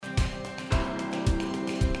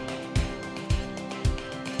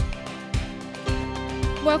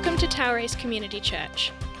Welcome to Taurus Community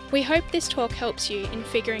Church. We hope this talk helps you in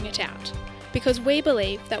figuring it out, because we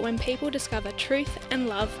believe that when people discover truth and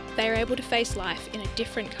love, they are able to face life in a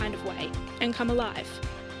different kind of way and come alive.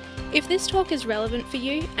 If this talk is relevant for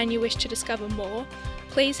you and you wish to discover more,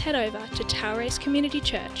 please head over to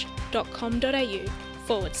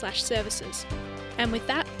tauruscommunitychurch.com.au/services. And with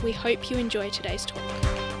that, we hope you enjoy today's talk.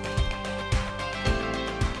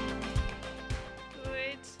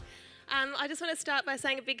 I just want to start by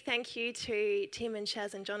saying a big thank you to Tim and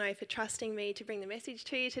Shaz and Jono for trusting me to bring the message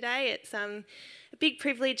to you today. It's a big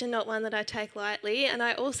privilege and not one that I take lightly. And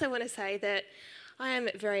I also want to say that I am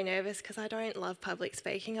very nervous because I don't love public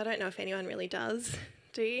speaking. I don't know if anyone really does.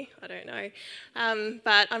 Do you? I don't know.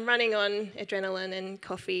 But I'm running on adrenaline and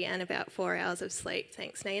coffee and about 4 hours of sleep,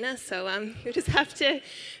 thanks Nina. So you'll just have to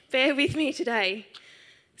bear with me today.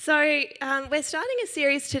 So we're starting a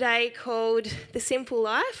series today called The Simple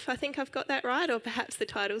Life. I think I've got that right, or perhaps the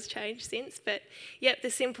title's changed since, but yep, The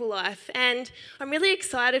Simple Life. And I'm really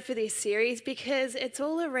excited for this series because it's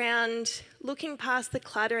all around looking past the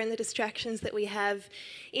clutter and the distractions that we have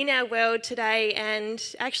in our world today and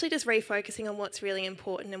actually just refocusing on what's really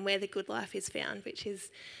important and where the good life is found, which is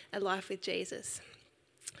a life with Jesus.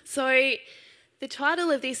 So the title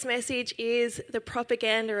of this message is The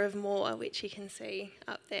Propaganda of More, which you can see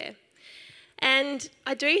up there. And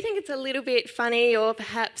I do think it's a little bit funny or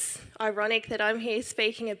perhaps ironic that I'm here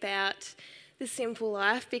speaking about the simple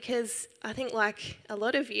life because I think like a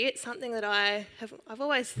lot of you, it's something that I've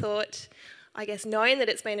always thought, I guess, known that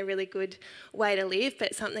it's been a really good way to live,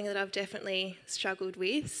 but something that I've definitely struggled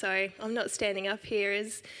with. So I'm not standing up here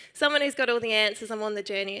as someone who's got all the answers. I'm on the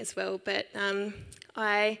journey as well, but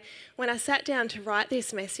when I sat down to write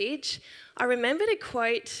this message, I remembered a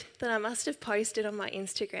quote that I must have posted on my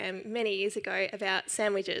Instagram many years ago about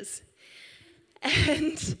sandwiches.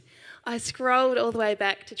 And I scrolled all the way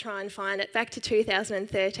back to try and find it, back to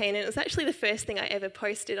 2013, and it was actually the first thing I ever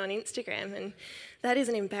posted on Instagram. And that is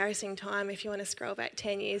an embarrassing time if you want to scroll back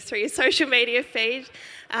 10 years through your social media feed.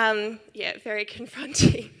 Very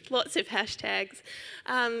confronting, lots of hashtags.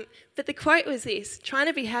 But the quote was this: trying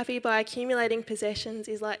to be happy by accumulating possessions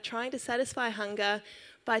is like trying to satisfy hunger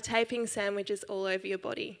by taping sandwiches all over your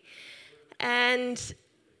body. And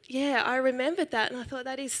yeah, I remembered that and I thought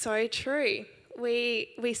that is so true. We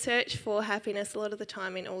search for happiness a lot of the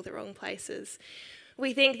time in all the wrong places.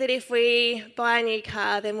 We think that if we buy a new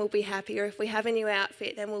car, then we'll be happy, or if we have a new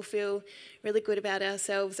outfit, then we'll feel really good about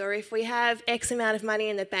ourselves, or if we have X amount of money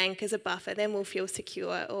in the bank as a buffer, then we'll feel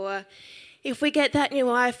secure, or if we get that new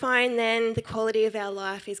iPhone, then the quality of our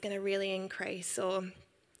life is going to really increase, or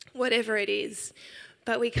whatever it is.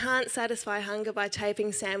 But we can't satisfy hunger by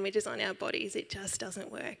taping sandwiches on our bodies. It just doesn't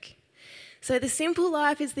work. So the simple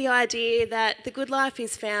life is the idea that the good life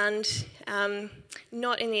is found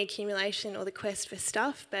not in the accumulation or the quest for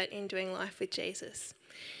stuff, but in doing life with Jesus.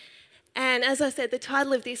 And as I said, the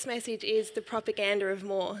title of this message is The Propaganda of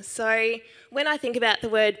More. So when I think about the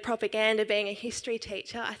word propaganda, being a history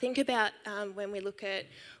teacher, I think about when we look at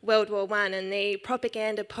World War I and the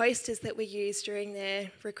propaganda posters that were used during their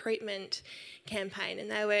recruitment campaign. And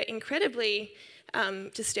they were incredibly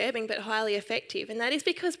disturbing but highly effective, and that is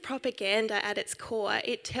because propaganda at its core,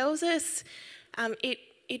 it tells us,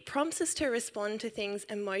 it prompts us to respond to things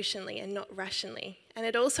emotionally and not rationally, and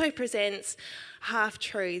it also presents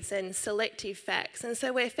half-truths and selective facts. And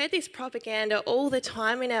so we're fed this propaganda all the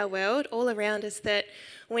time in our world, all around us, that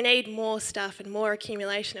we need more stuff and more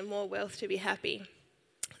accumulation and more wealth to be happy.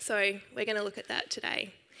 So we're going to look at that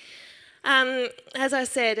today. As I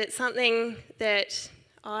said, it's something that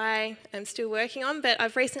I am still working on, but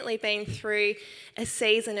I've recently been through a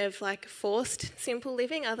season of forced simple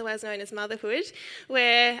living, otherwise known as motherhood,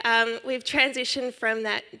 where we've transitioned from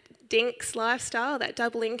that dinks lifestyle, that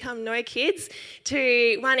double income, no kids,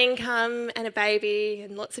 to one income and a baby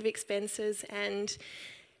and lots of expenses. And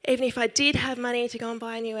even if I did have money to go and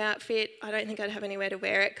buy a new outfit, I don't think I'd have anywhere to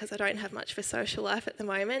wear it because I don't have much for social life at the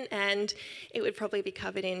moment, and it would probably be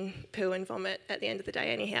covered in poo and vomit at the end of the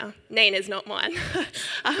day anyhow. Nina's, not mine.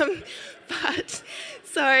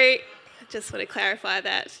 So I just want to clarify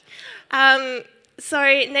that. So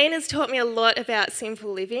Nina's taught me a lot about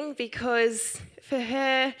simple living because for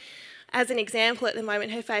her, as an example at the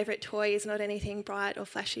moment, her favourite toy is not anything bright or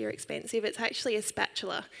flashy or expensive. It's actually a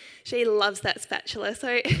spatula. She loves that spatula.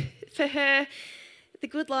 So for her, the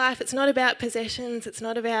good life, it's not about possessions. It's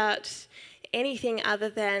not about anything other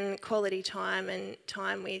than quality time and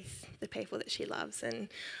time with the people that she loves. And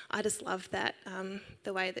I just love that,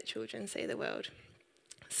 the way that children see the world.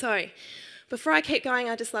 So before I keep going,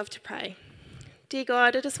 I just love to pray. Dear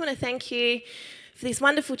God, I just want to thank you for this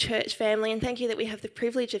wonderful church family, and thank you that we have the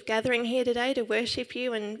privilege of gathering here today to worship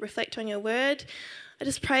you and reflect on your word. I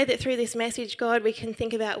just pray that through this message, God, we can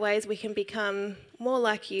think about ways we can become more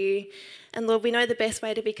like you. And Lord, we know the best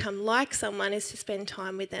way to become like someone is to spend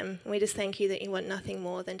time with them. And we just thank you that you want nothing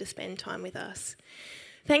more than to spend time with us.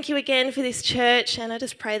 Thank you again for this church, and I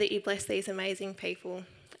just pray that you bless these amazing people.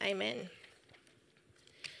 Amen.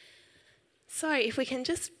 So if we can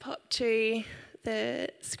just pop to the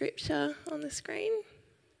scripture on the screen.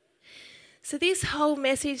 So this whole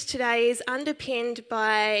message today is underpinned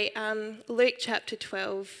by Luke chapter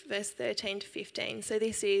 12, verse 13 to 15. So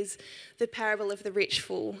this is the parable of the rich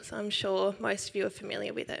fool. So I'm sure most of you are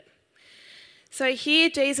familiar with it. So here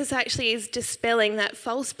Jesus actually is dispelling that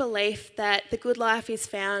false belief that the good life is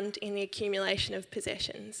found in the accumulation of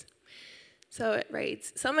possessions. So it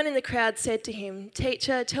reads, "Someone in the crowd said to him,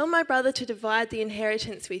 'Teacher, tell my brother to divide the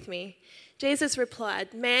inheritance with me.' Jesus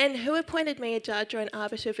replied, 'Man, who appointed me a judge or an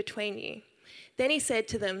arbiter between you?' Then he said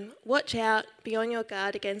to them, 'Watch out, be on your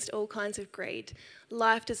guard against all kinds of greed.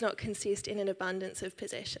 Life does not consist in an abundance of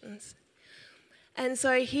possessions.'" And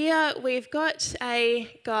so here we've got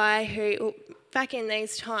a guy who, back in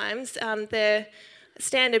these times, the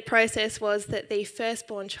standard process was that the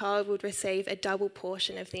firstborn child would receive a double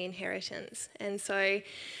portion of the inheritance. And so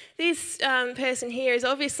this person here is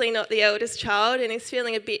obviously not the eldest child and is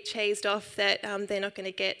feeling a bit cheesed off that they're not going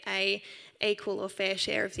to get a equal or fair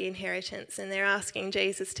share of the inheritance. And they're asking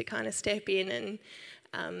Jesus to kind of step in,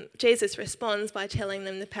 and Jesus responds by telling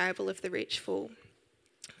them the parable of the rich fool.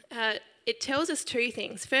 It tells us two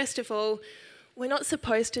things. First of all, we're not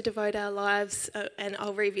supposed to devote our lives, and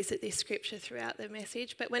I'll revisit this scripture throughout the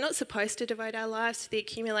message, but we're not supposed to devote our lives to the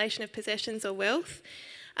accumulation of possessions or wealth.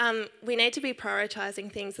 We need to be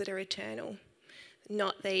prioritising things that are eternal,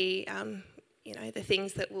 not the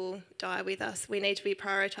things that will die with us. We need to be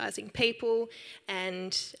prioritising people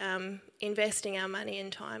and investing our money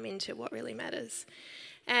and time into what really matters.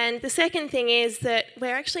 And the second thing is that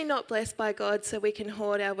we're actually not blessed by God so we can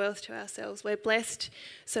hoard our wealth to ourselves. We're blessed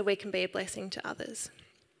so we can be a blessing to others.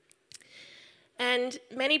 And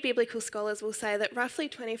many biblical scholars will say that roughly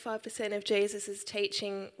 25% of Jesus'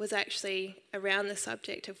 teaching was actually around the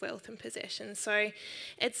subject of wealth and possessions. So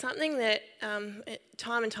it's something that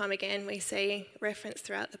time and time again we see referenced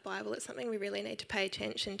throughout the Bible. It's something we really need to pay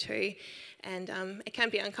attention to. And it can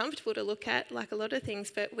be uncomfortable to look at, like a lot of things,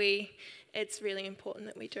 but it's really important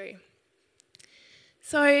that we do.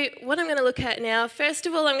 So what I'm going to look at now, first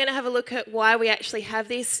of all, I'm going to have a look at why we actually have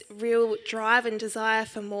this real drive and desire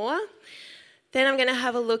for more. Then I'm going to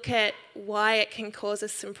have a look at why it can cause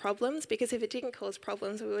us some problems, because if it didn't cause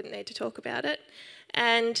problems, we wouldn't need to talk about it.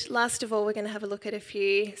 And last of all, we're going to have a look at a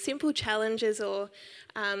few simple challenges or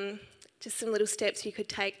just some little steps you could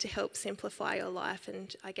take to help simplify your life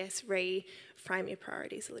and, I guess, reframe your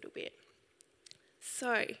priorities a little bit.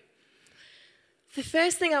 So the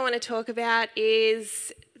first thing I want to talk about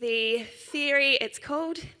is the theory. It's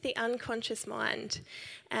called the unconscious mind,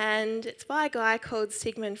 and it's by a guy called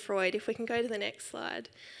Sigmund Freud. If we can go to the next slide.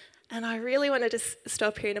 And I really want to just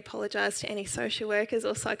stop here and apologise to any social workers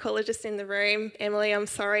or psychologists in the room. Emily, I'm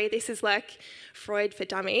sorry, this is like Freud for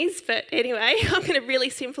dummies. But anyway, I'm going to really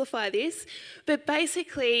simplify this. But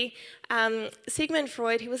basically, Sigmund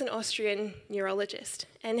Freud, he was an Austrian neurologist,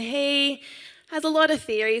 and he has a lot of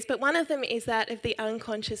theories, but one of them is that of the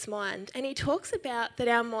unconscious mind. And he talks about that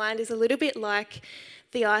our mind is a little bit like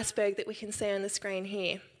the iceberg that we can see on the screen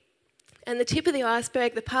here. And the tip of the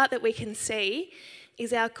iceberg, the part that we can see,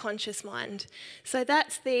 is our conscious mind. So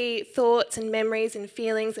that's the thoughts and memories and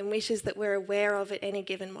feelings and wishes that we're aware of at any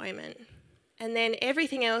given moment. And then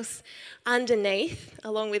everything else underneath,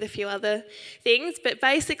 along with a few other things, but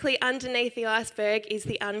basically underneath the iceberg is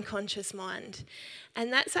the unconscious mind.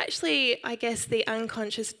 And that's actually, I guess, the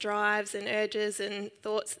unconscious drives and urges and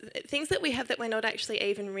thoughts, things that we have that we're not actually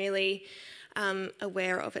even really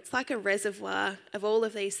aware of. It's like a reservoir of all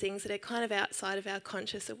of these things that are kind of outside of our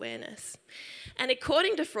conscious awareness. And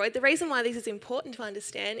according to Freud, the reason why this is important to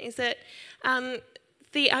understand is that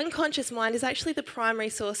the unconscious mind is actually the primary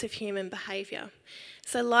source of human behaviour.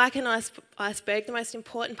 So like an iceberg, the most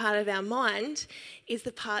important part of our mind is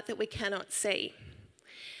the part that we cannot see.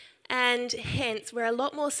 And hence, we're a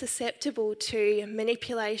lot more susceptible to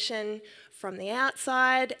manipulation from the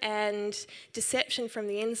outside and deception from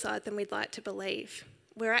the inside than we'd like to believe.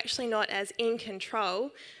 We're actually not as in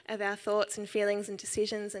control of our thoughts and feelings and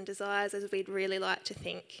decisions and desires as we'd really like to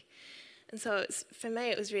think. And so for me,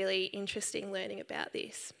 it was really interesting learning about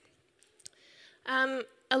this.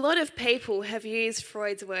 a lot of people have used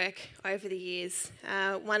Freud's work over the years,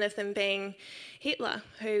 one of them being Hitler,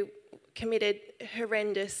 who committed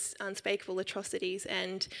horrendous, unspeakable atrocities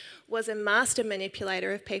and was a master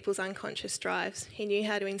manipulator of people's unconscious drives. He knew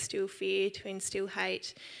how to instill fear, to instill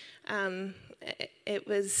hate. He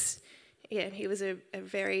was a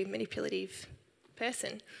very manipulative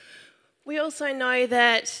person. We also know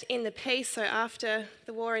that in the peace, so after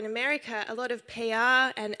the war in America, a lot of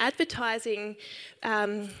PR and advertising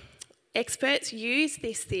experts used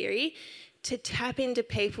this theory to tap into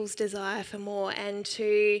people's desire for more and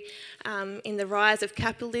to, in the rise of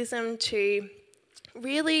capitalism, to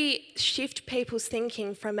really shift people's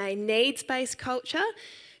thinking from a needs-based culture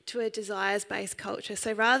to a desires-based culture.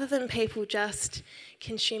 So rather than people just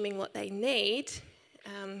consuming what they need,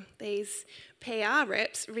 these PR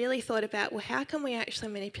reps really thought about, well, how can we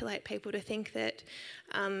actually manipulate people to think that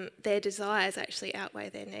their desires actually outweigh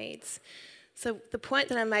their needs? So the point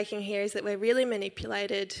that I'm making here is that we're really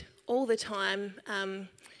manipulated all the time,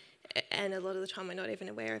 and a lot of the time we're not even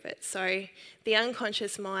aware of it. So the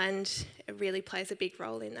unconscious mind really plays a big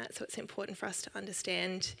role in that, so it's important for us to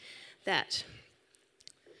understand that.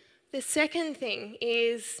 The second thing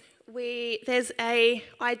is there's an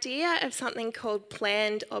idea of something called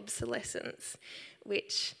planned obsolescence,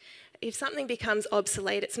 which if something becomes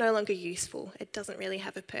obsolete, it's no longer useful. It doesn't really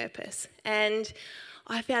have a purpose. And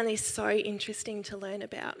I found this so interesting to learn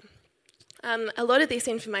about. A lot of this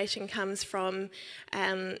information comes from,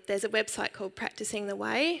 there's a website called Practicing the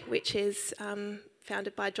Way, which is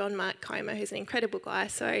founded by John Mark Comer, who's an incredible guy,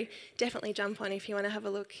 so definitely jump on if you want to have a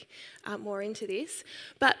look more into this.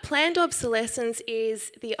 But planned obsolescence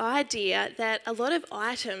is the idea that a lot of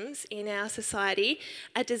items in our society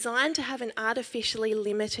are designed to have an artificially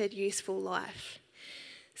limited useful life.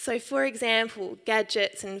 So for example,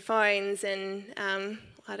 gadgets and phones and,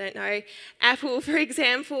 Apple, for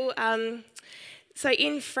example. So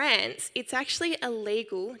in France, it's actually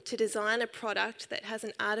illegal to design a product that has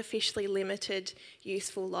an artificially limited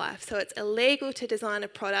useful life. So it's illegal to design a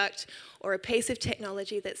product or a piece of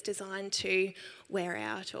technology that's designed to wear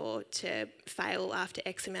out or to fail after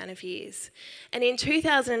X amount of years. And in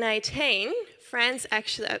 2018, French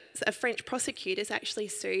prosecutors actually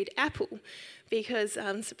sued Apple because,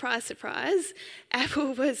 surprise, surprise,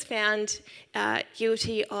 Apple was found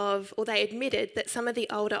guilty of, or they admitted that some of the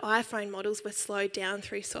older iPhone models were slowed down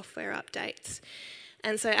through software updates.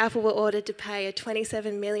 And so Apple were ordered to pay a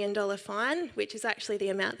 $27 million fine, which is actually the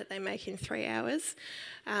amount that they make in 3 hours,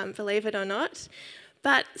 believe it or not.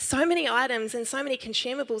 But so many items and so many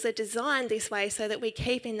consumables are designed this way so that we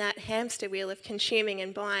keep in that hamster wheel of consuming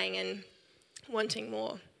and buying and wanting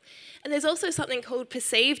more. And there's also something called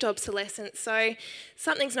perceived obsolescence. So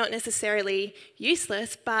something's not necessarily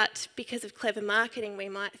useless, but because of clever marketing, we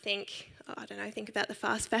might think, think about the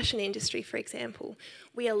fast fashion industry, for example.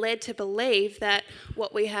 We are led to believe that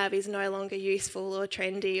what we have is no longer useful or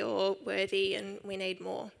trendy or worthy and we need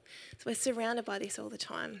more. So we're surrounded by this all the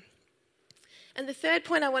time. And the third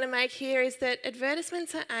point I want to make here is that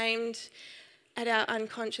advertisements are aimed at our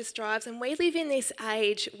unconscious drives, and we live in this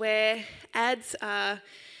age where ads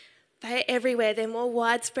they're everywhere. They're more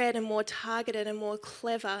widespread and more targeted and more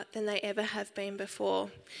clever than they ever have been before.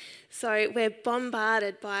 So we're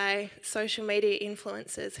bombarded by social media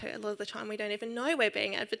influencers who a lot of the time we don't even know we're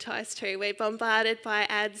being advertised to. We're bombarded by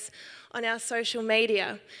ads on our social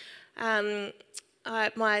media.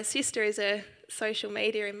 My sister is a social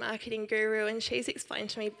media and marketing guru, and she's explained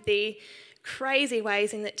to me the crazy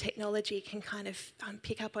ways in that technology can kind of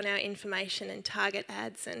pick up on our information and target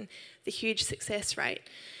ads and the huge success rate.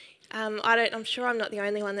 I'm sure I'm not the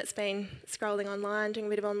only one that's been scrolling online, doing a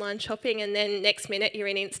bit of online shopping, and then next minute you're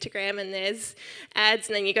in Instagram and there's ads,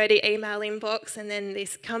 and then you go to your email inbox and then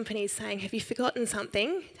this company's saying, have you forgotten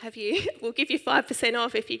something? We'll give you 5%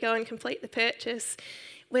 off if you go and complete the purchase.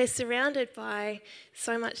 We're surrounded by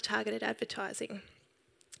so much targeted advertising.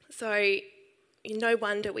 So no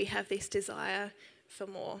wonder we have this desire for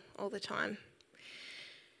more all the time.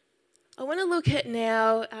 I want to look at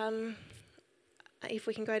now, if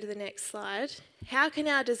we can go to the next slide, how can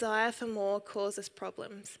our desire for more cause us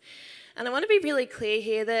problems? And I want to be really clear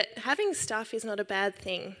here that having stuff is not a bad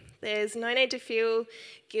thing. There's no need to feel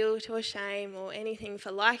guilt or shame or anything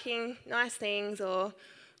for liking nice things or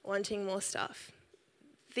wanting more stuff.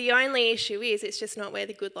 The only issue is it's just not where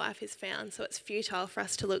the good life is found, so it's futile for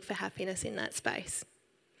us to look for happiness in that space.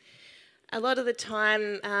 A lot of the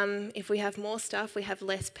time, if we have more stuff, we have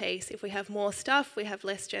less peace. If we have more stuff, we have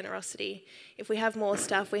less generosity. If we have more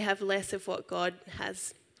stuff, we have less of what God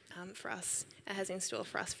has for us, has in store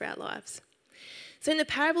for us for our lives. So in the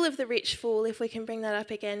parable of the rich fool, if we can bring that up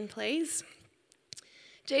again, please.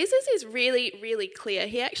 Jesus is really, really clear.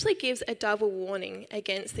 He actually gives a double warning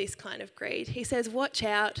against this kind of greed. He says, watch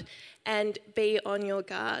out and be on your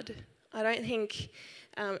guard. I don't think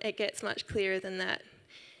it gets much clearer than that.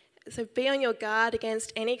 So be on your guard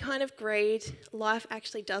against any kind of greed. Life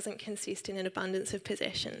actually doesn't consist in an abundance of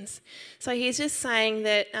possessions. So he's just saying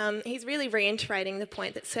that he's really reiterating the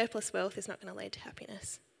point that surplus wealth is not going to lead to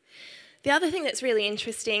happiness. The other thing that's really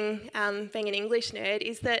interesting, being an English nerd,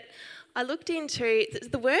 is that I looked into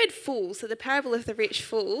the word fool, so the parable of the rich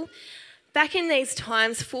fool. Back in these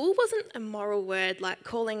times, fool wasn't a moral word,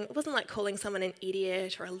 it wasn't like calling someone an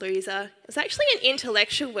idiot or a loser. It was actually an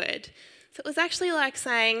intellectual word. So it was actually like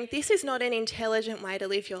saying, this is not an intelligent way to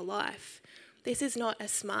live your life. This is not a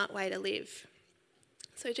smart way to live.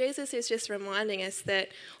 So Jesus is just reminding us that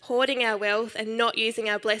hoarding our wealth and not using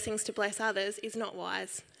our blessings to bless others is not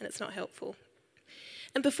wise and it's not helpful.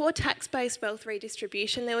 And before tax-based wealth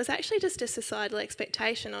redistribution, there was actually just a societal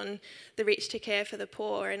expectation on the rich to care for the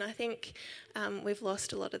poor, and I think we've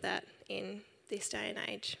lost a lot of that in this day and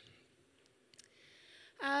age.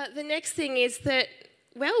 The next thing is that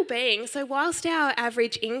well-being, so whilst our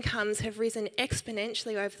average incomes have risen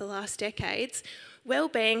exponentially over the last decades,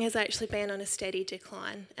 well-being has actually been on a steady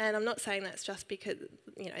decline. And I'm not saying that's just because,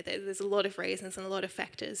 there's a lot of reasons and a lot of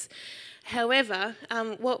factors. However,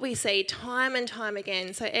 what we see time and time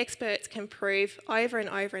again, so experts can prove over and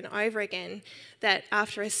over and over again that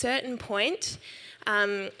after a certain point,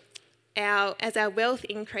 as our wealth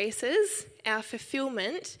increases, our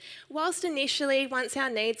fulfilment, whilst initially, once our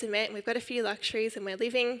needs are met and we've got a few luxuries and we're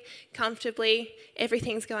living comfortably,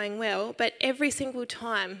 everything's going well, but every single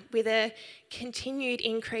time with a continued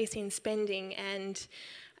increase in spending and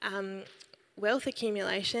wealth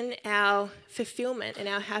accumulation, our fulfilment and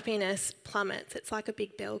our happiness plummets. It's like a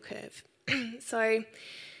big bell curve. So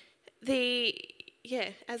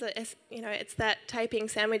it's that taping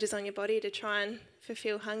sandwiches on your body to try and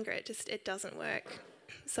fulfill hunger. It doesn't work.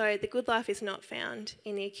 So the good life is not found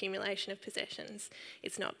in the accumulation of possessions.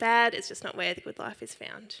 It's not bad, it's just not where the good life is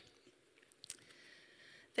found.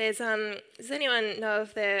 Does anyone know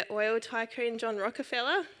of the oil tycoon John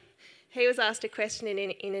Rockefeller? He was asked a question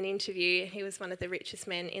in an interview. He was one of the richest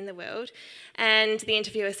men in the world. And the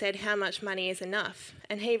interviewer said, how much money is enough?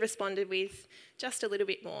 And he responded with, just a little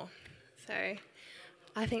bit more. So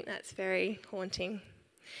I think that's very haunting.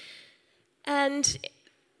 And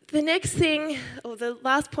the next thing, or the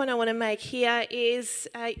last point I want to make here is,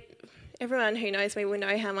 everyone who knows me will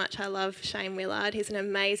know how much I love Shane Willard. He's an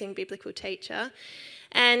amazing biblical teacher.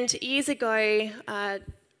 And years ago,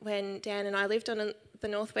 when Dan and I lived on the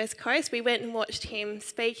northwest coast, we went and watched him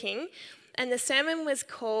speaking, and the sermon was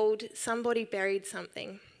called Somebody Buried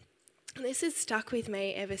Something. And this has stuck with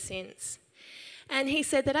me ever since. And he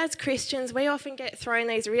said that as Christians, we often get thrown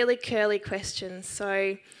these really curly questions.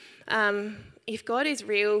 So, if God is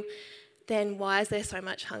real, then why is there so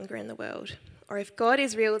much hunger in the world? Or if God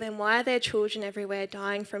is real, then why are there children everywhere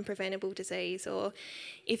dying from preventable disease? Or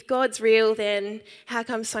if God's real, then how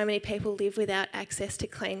come so many people live without access to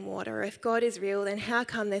clean water? Or if God is real, then how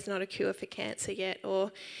come there's not a cure for cancer yet?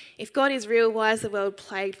 Or if God is real, why is the world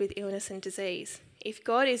plagued with illness and disease? If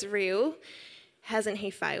God is real, hasn't he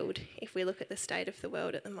failed if we look at the state of the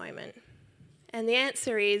world at the moment? And the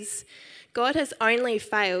answer is, God has only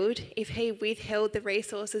failed if he withheld the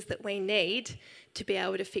resources that we need to be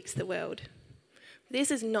able to fix the world.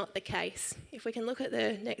 This is not the case. If we can look at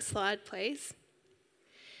the next slide, please.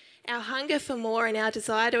 Our hunger for more and our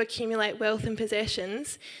desire to accumulate wealth and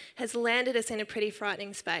possessions has landed us in a pretty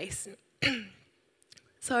frightening space.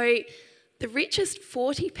 So, the richest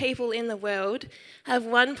 40 people in the world have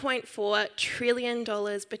 $1.4 trillion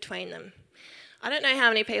between them. I don't know how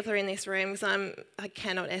many people are in this room because I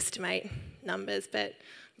cannot estimate numbers, but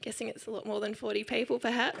I'm guessing it's a lot more than 40 people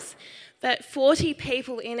perhaps. But 40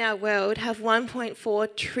 people in our world have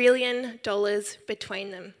 $1.4 trillion between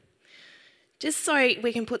them. Just so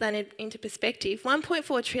we can put that into perspective,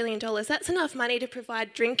 $1.4 trillion, that's enough money to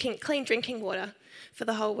provide clean drinking water for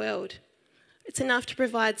the whole world. It's enough to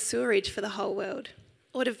provide sewerage for the whole world,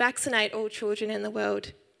 or to vaccinate all children in the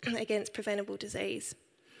world against preventable disease,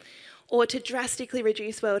 or to drastically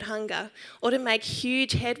reduce world hunger, or to make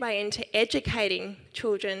huge headway into educating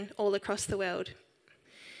children all across the world.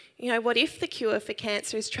 What if the cure for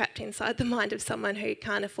cancer is trapped inside the mind of someone who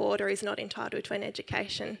can't afford or is not entitled to an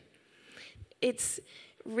education? It's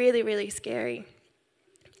really, really scary.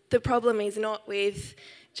 The problem is not with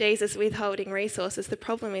Jesus withholding resources, the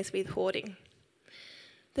problem is with hoarding.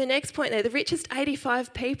 The next point there, the richest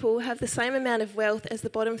 85 people have the same amount of wealth as the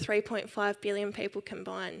bottom 3.5 billion people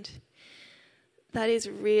combined. That is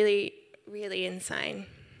really, really insane.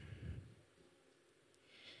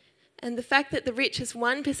 And the fact that the richest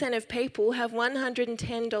 1% of people have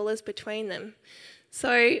 $110 between them. So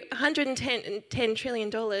 $110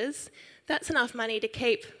 trillion, that's enough money to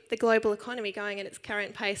keep the global economy going at its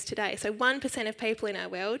current pace today. So 1% of people in our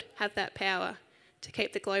world have that power to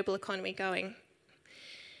keep the global economy going.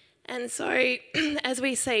 And so, as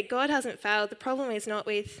we see, God hasn't failed. The problem is not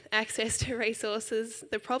with access to resources.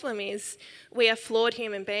 The problem is we are flawed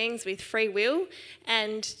human beings with free will,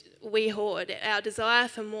 and we hoard. Our desire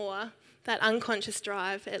for more, that unconscious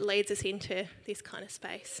drive, it leads us into this kind of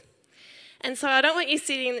space. And so I don't want you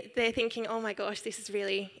sitting there thinking, oh my gosh, this is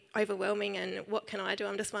really overwhelming and what can I do?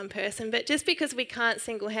 I'm just one person. But just because we can't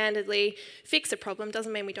single-handedly fix a problem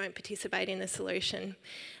doesn't mean we don't participate in the solution.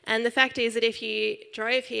 And the fact is that if you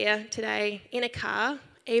drove here today in a car,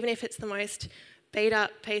 even if it's the most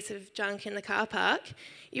beat-up piece of junk in the car park,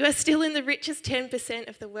 you are still in the richest 10%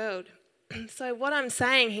 of the world. So what I'm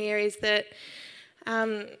saying here is that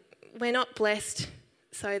we're not blessed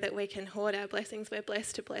so that we can hoard our blessings. We're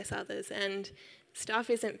blessed to bless others. And stuff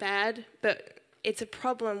isn't bad, but it's a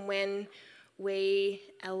problem when we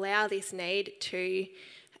allow this need to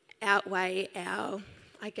outweigh our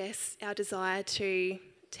desire to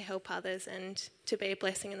help others and to be a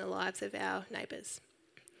blessing in the lives of our neighbours.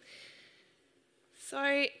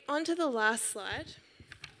 So, on to the last slide.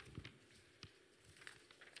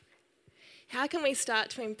 How can we start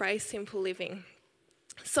to embrace simple living?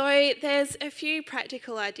 So there's a few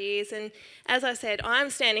practical ideas, and as I said,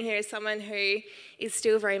 I'm standing here as someone who is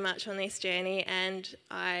still very much on this journey, and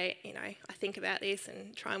I think about this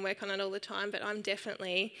and try and work on it all the time, but I'm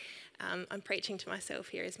definitely, I'm preaching to myself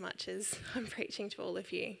here as much as I'm preaching to all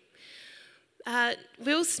of you.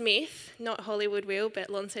 Will Smith, not Hollywood Will,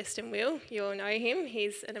 but Launceston Will, you all know him,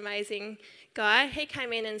 he's an amazing guy. He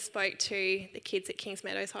came in and spoke to the kids at Kings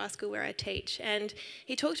Meadows High School where I teach, and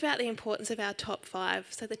he talked about the importance of our top 5.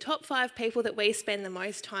 So the top 5 people that we spend the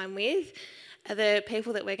most time with are the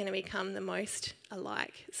people that we're going to become the most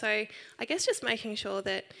alike. So I guess just making sure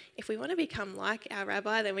that if we want to become like our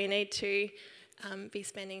rabbi, then we need to be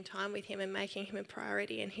spending time with him and making him a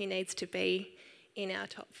priority, and he needs to be in our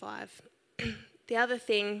top 5. The other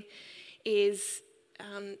thing is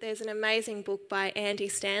there's an amazing book by Andy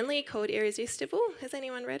Stanley called Irresistible. Has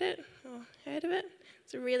anyone read it or heard of it?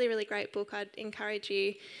 It's a really, really great book. I'd encourage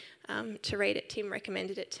you to read it. Tim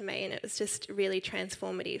recommended it to me and it was just really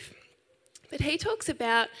transformative. But he talks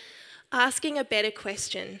about asking a better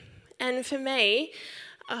question. And for me,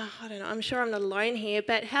 I don't know, I'm sure I'm not alone here,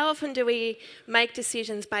 but how often do we make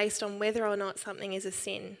decisions based on whether or not something is a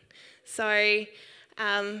sin? So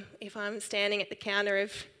if I'm standing at the counter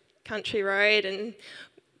of Country Road and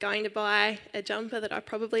going to buy a jumper that I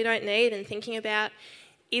probably don't need and thinking about,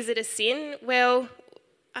 is it a sin? Well,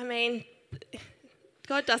 I mean,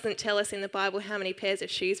 God doesn't tell us in the Bible how many pairs of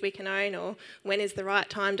shoes we can own or when is the right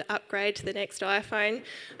time to upgrade to the next iPhone.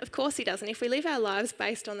 Of course he doesn't. If we live our lives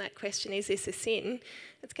based on that question, is this a sin,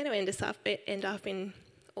 it's going to end up in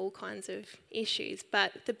all kinds of issues.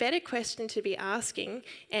 But the better question to be asking,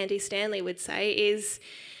 Andy Stanley would say, is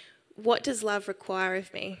what does love require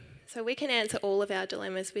of me? So we can answer all of our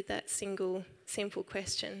dilemmas with that simple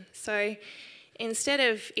question. So instead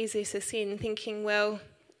of is this a sin, thinking, well,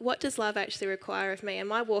 what does love actually require of me?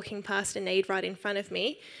 Am I walking past a need right in front of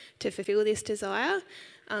me to fulfil this desire?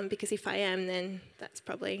 Because if I am, then that's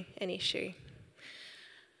probably an issue.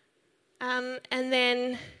 And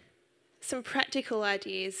then some practical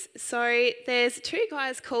ideas. So there's 2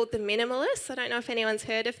 guys called the Minimalists. I don't know if anyone's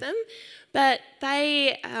heard of them, but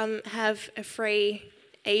they have a free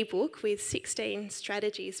ebook with 16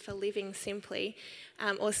 strategies for living simply,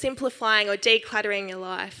 or simplifying or decluttering your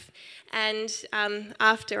life. And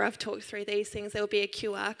after I've talked through these things, there will be a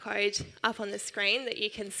QR code up on the screen that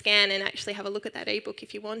you can scan and actually have a look at that ebook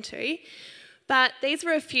if you want to. But these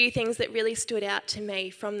were a few things that really stood out to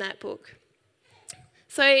me from that book.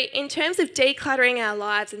 So in terms of decluttering our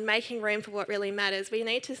lives and making room for what really matters, we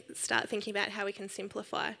need to start thinking about how we can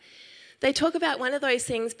simplify. They talk about one of those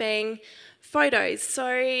things being photos. So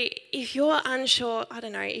if you're unsure, I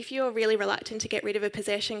don't know, if you're really reluctant to get rid of a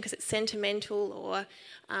possession because it's sentimental or,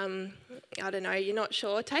 I don't know, you're not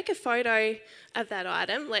sure, take a photo of that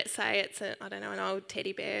item. Let's say it's, an old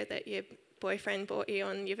teddy bear that your boyfriend bought you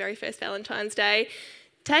on your very first Valentine's Day.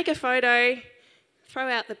 Take a photo, throw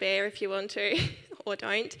out the bear if you want to, or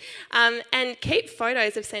don't, and keep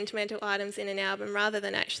photos of sentimental items in an album rather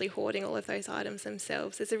than actually hoarding all of those items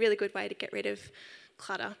themselves. It's a really good way to get rid of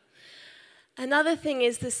clutter. Another thing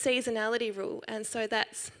is the seasonality rule, and so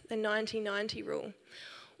that's the 90-90 rule.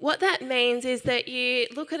 What that means is that you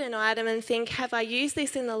look at an item and think, have I used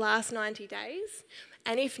this in the last 90 days?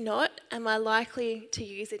 And if not, am I likely to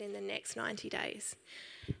use it in the next 90 days?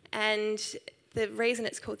 And the reason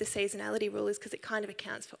it's called the seasonality rule is because it kind of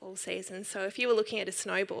accounts for all seasons. So if you were looking at a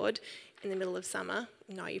snowboard in the middle of summer,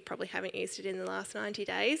 no, you probably haven't used it in the last 90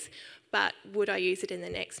 days, but would I use it in the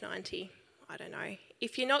next 90? I don't know.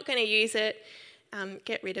 If you're not going to use it,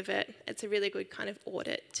 get rid of it. It's a really good kind of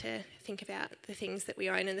audit to think about the things that we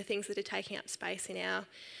own and the things that are taking up space in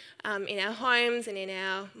our homes and in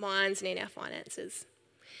our minds and in our finances.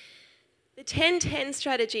 The 10-10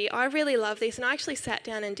 strategy, I really love this, and I actually sat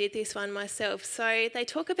down and did this one myself. So they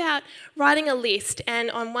talk about writing a list, and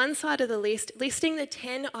on one side of the list, listing the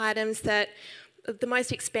 10 items that the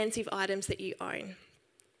most expensive items that you own.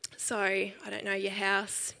 So, I don't know, your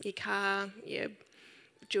house, your car, your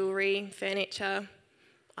jewellery, furniture,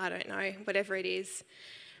 I don't know, whatever it is.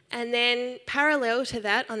 And then parallel to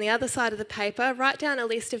that, on the other side of the paper, write down a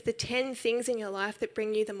list of the 10 things in your life that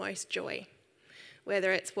bring you the most joy.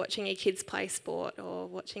 Whether it's watching your kids play sport or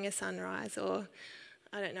watching a sunrise or,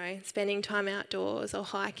 I don't know, spending time outdoors or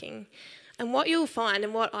hiking. And what you'll find,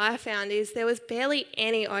 and what I found, is there was barely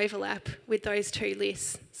any overlap with those two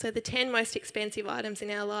lists. So the 10 most expensive items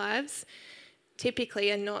in our lives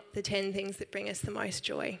typically are not the 10 things that bring us the most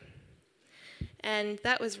joy. And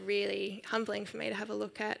that was really humbling for me to have a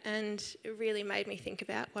look at, and it really made me think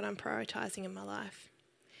about what I'm prioritising in my life.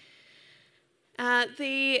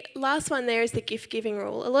 The last one there is the gift-giving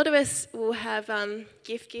rule. A lot of us will have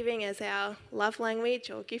gift-giving as our love language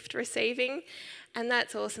or gift receiving, and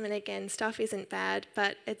that's awesome. And again, stuff isn't bad,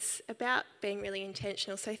 but it's about being really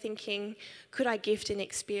intentional. So thinking, could I gift an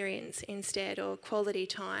experience instead, or quality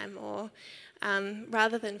time, or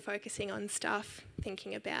rather than focusing on stuff,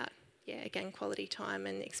 thinking about, again, quality time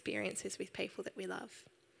and experiences with people that we love.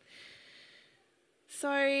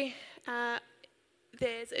 So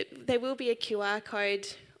there will be a QR code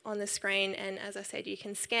on the screen, and as I said, you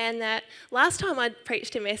can scan that. Last time I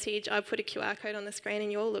preached a message, I put a QR code on the screen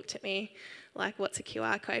and you all looked at me like, what's a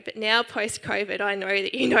QR code? But now, post-COVID, I know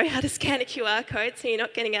that you know how to scan a QR code, so you're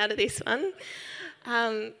not getting out of this one.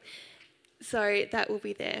 So that will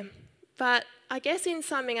be there. But I guess in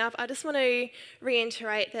summing up, I just want to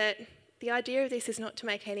reiterate that the idea of this is not to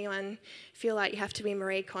make anyone feel like you have to be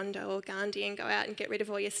Marie Kondo or Gandhi and go out and get rid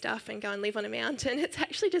of all your stuff and go and live on a mountain. It's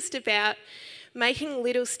actually just about making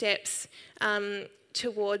little steps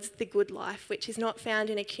towards the good life, which is not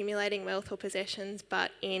found in accumulating wealth or possessions,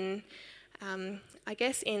 but in,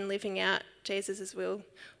 in living out Jesus' will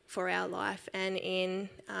for our life, and in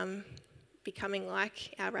becoming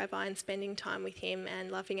like our rabbi and spending time with him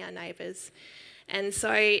and loving our neighbours. And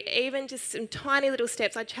so even just some tiny little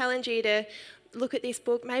steps, I challenge you to look at this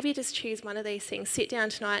book, maybe just choose one of these things, sit down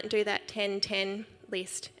tonight and do that 10-10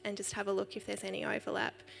 list and just have a look if there's any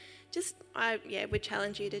overlap. I would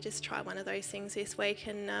challenge you to just try one of those things this week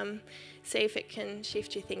and see if it can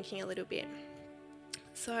shift your thinking a little bit.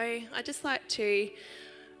 So I'd just like to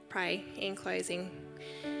pray in closing.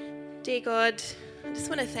 Dear God, I just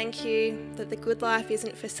want to thank you that the good life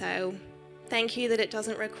isn't for sale. Thank you that it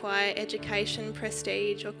doesn't require education,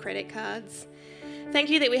 prestige or credit cards. Thank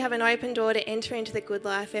you that we have an open door to enter into the good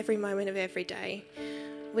life every moment of every day.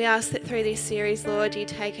 We ask that through this series, Lord, you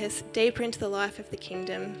take us deeper into the life of the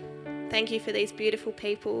kingdom. Thank you for these beautiful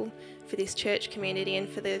people, for this church community, and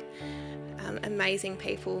for the amazing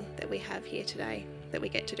people that we have here today that we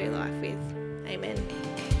get to do life with. Amen.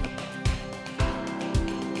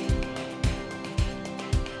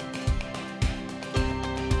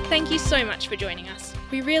 Thank you so much for joining us.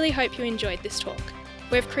 We really hope you enjoyed this talk.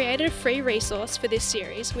 We've created a free resource for this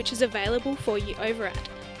series, which is available for you over at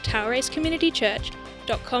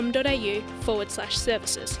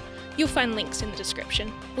toweracecommunitychurch.com.au/services. You'll find links in the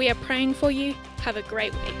description. We are praying for you. Have a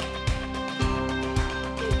great week.